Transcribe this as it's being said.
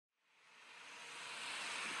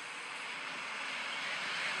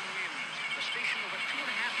station over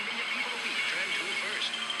 2.5 million people a week turn to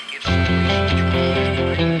first. It's so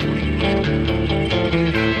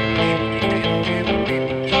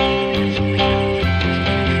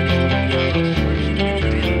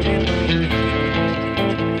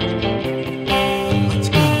Let's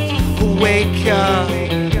go. Wake up,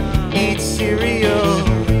 eat cereal,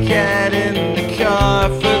 get in the car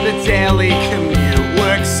for the daily commute.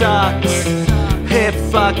 Work sucks, hit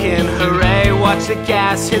fucking hooray. Watch the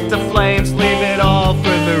gas hit the flames, leave it all for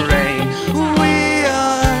the rain. We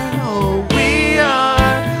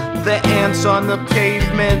are the ants on the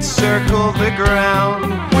pavement, circle the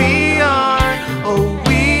ground. We are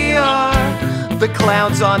the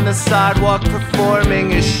clowns on the sidewalk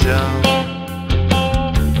performing a show.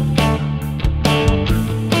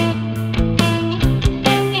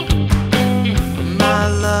 My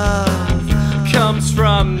love comes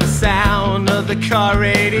from the sound of the car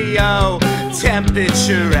radio.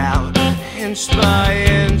 Temperature out, inch by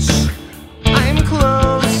inch, I'm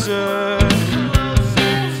closer.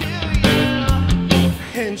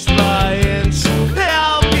 Inch by inch,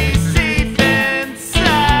 I'll be safe and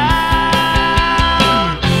sound.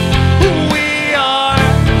 We are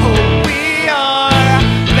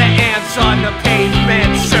the ants on the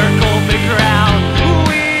pavement, circle the ground.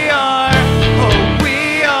 We are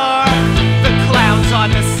the clowns on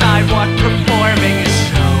the sidewalk performing a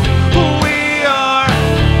show. We are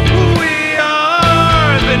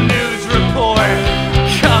the news report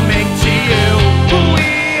coming to you.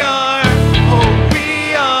 We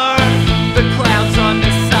are the clowns on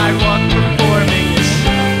the sidewalk performing a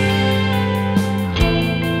show.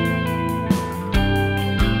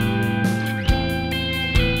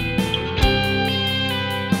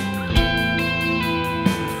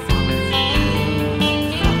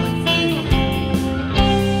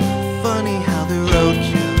 Funny how the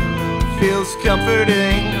roadkill feels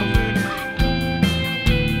comforting.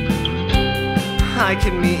 I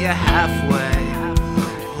can meet you halfway,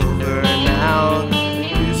 over and out,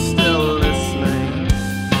 you're still listening.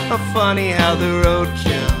 Funny how the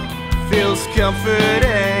roadkill feels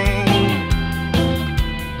comforting.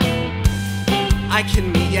 I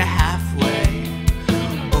can meet you halfway.